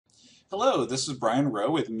Hello, this is Brian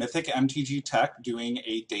Rowe with Mythic MTG Tech doing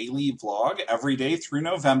a daily vlog every day through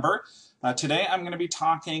November. Today I'm going to be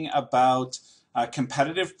talking about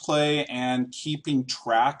competitive play and keeping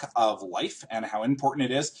track of life and how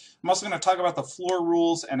important it is. I'm also going to talk about the floor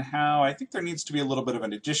rules and how I think there needs to be a little bit of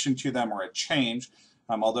an addition to them or a change,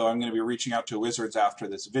 although I'm going to be reaching out to Wizards after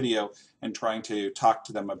this video and trying to talk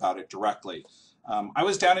to them about it directly. I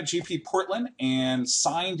was down at GP Portland and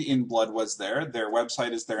Signed in Blood was there. Their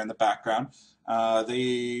website is there in the background.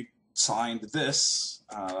 They signed this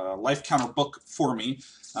Life Counter book for me.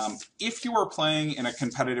 If you are playing in a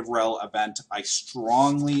competitive REL event, I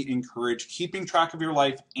strongly encourage keeping track of your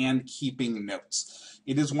life and keeping notes.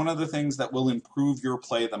 It is one of the things that will improve your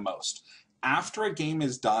play the most. After a game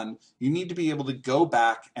is done, you need to be able to go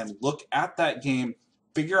back and look at that game,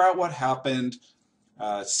 figure out what happened,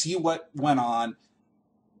 see what went on.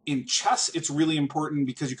 In chess, it's really important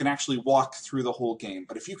because you can actually walk through the whole game.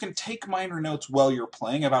 But if you can take minor notes while you're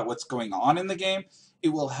playing about what's going on in the game, it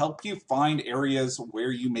will help you find areas where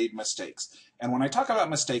you made mistakes. And when I talk about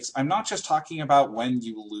mistakes, I'm not just talking about when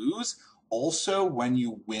you lose, also when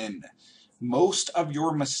you win. Most of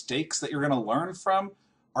your mistakes that you're going to learn from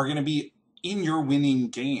are going to be in your winning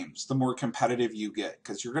games, the more competitive you get,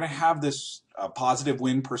 because you're going to have this positive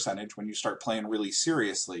win percentage when you start playing really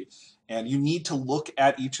seriously, and you need to look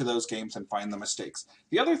at each of those games and find the mistakes.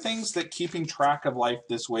 The other things that keeping track of life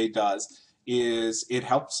this way does is it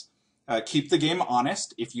helps keep the game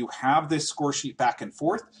honest. If you have this score sheet back and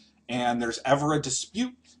forth and there's ever a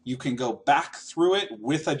dispute, you can go back through it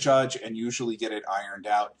with a judge and usually get it ironed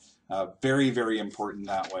out. Very, very important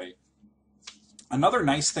that way. Another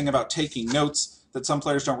nice thing about taking notes that some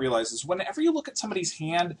players don't realize is whenever you look at somebody's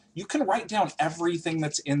hand, you can write down everything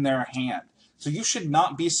that's in their hand. So you should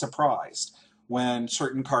not be surprised when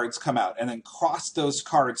certain cards come out, and then cross those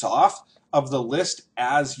cards off of the list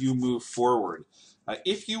as you move forward.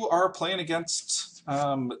 If you are playing against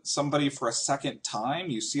somebody for a second time,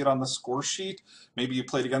 you see it on the score sheet, maybe you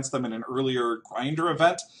played against them in an earlier grinder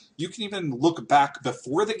event, you can even look back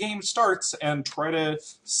before the game starts and try to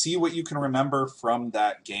see what you can remember from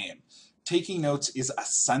that game. Taking notes is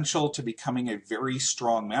essential to becoming a very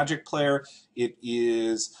strong Magic player. It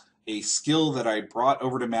is a skill that I brought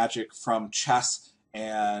over to Magic from chess,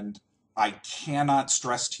 and I cannot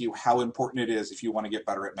stress to you how important it is if you want to get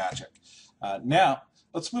better at Magic. Now,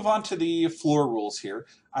 let's move on to the floor rules here.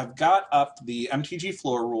 I've got up the MTG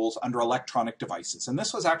floor rules under Electronic Devices, and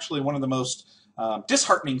this was actually one of the most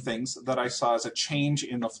disheartening things that I saw as a change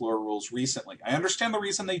in the floor rules recently. I understand the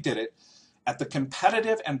reason they did it. At the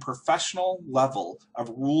competitive and professional level of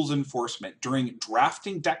rules enforcement, during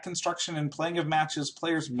drafting, deck construction, and playing of matches,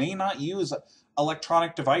 players may not use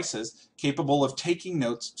electronic devices capable of taking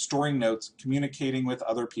notes, storing notes, communicating with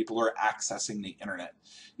other people, or accessing the internet.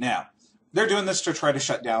 Now, they're doing this to try to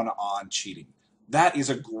shut down on cheating. That is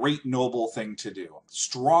a great, noble thing to do.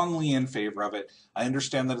 Strongly in favor of it. I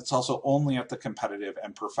understand that it's also only at the competitive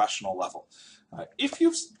and professional level. If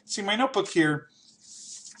you've seen my notebook here,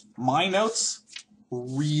 my notes,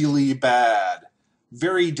 really bad.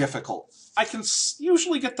 Very difficult. I can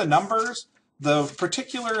usually get the numbers. The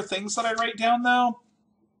particular things that I write down, though,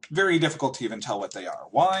 very difficult to even tell what they are.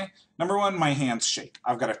 Why? Number one, my hands shake.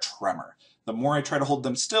 I've got a tremor. The more I try to hold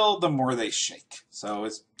them still, the more they shake. So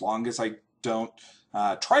as long as I don't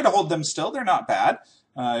try to hold them still, they're not bad.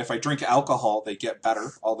 If I drink alcohol, they get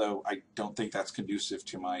better, although I don't think that's conducive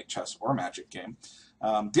to my chess or Magic game.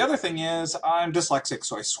 The other thing is I'm dyslexic,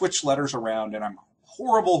 so I switch letters around, and I'm a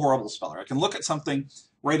horrible, horrible speller. I can look at something,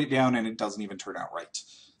 write it down, and it doesn't even turn out right.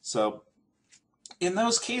 So in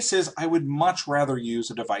those cases, I would much rather use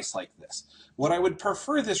a device like this. What I would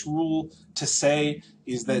prefer this rule to say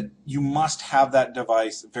is that you must have that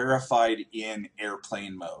device verified in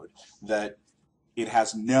airplane mode, that it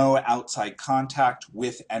has no outside contact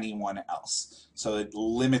with anyone else. So it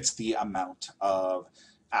limits the amount of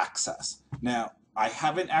access. Now, I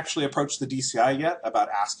haven't actually approached the DCI yet about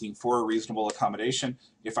asking for a reasonable accommodation.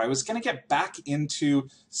 If I was going to get back into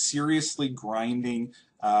seriously grinding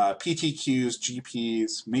PTQs,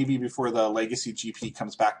 GPs, maybe before the Legacy GP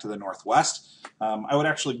comes back to the Northwest, I would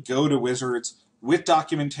actually go to Wizards with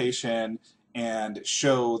documentation and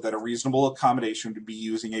show that a reasonable accommodation would be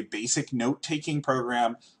using a basic note-taking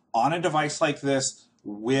program on a device like this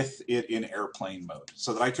with it in airplane mode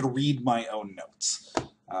so that I could read my own notes.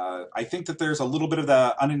 I think that there's a little bit of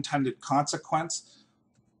the unintended consequence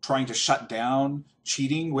trying to shut down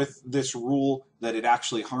cheating with this rule, that it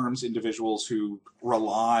actually harms individuals who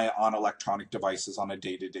rely on electronic devices on a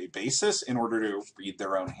day-to-day basis in order to read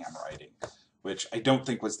their own handwriting, which I don't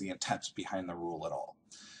think was the intent behind the rule at all.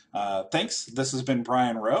 Thanks. This has been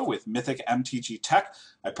Brian Rowe with Mythic MTG Tech.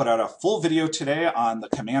 I put out a full video today on the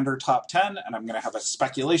Commander Top 10, and I'm going to have a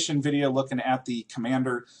speculation video looking at the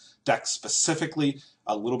Commander deck specifically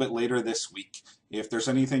a little bit later this week. If there's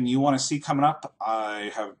anything you want to see coming up,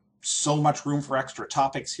 I have so much room for extra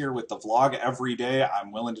topics here with the vlog every day.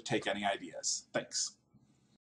 I'm willing to take any ideas. Thanks.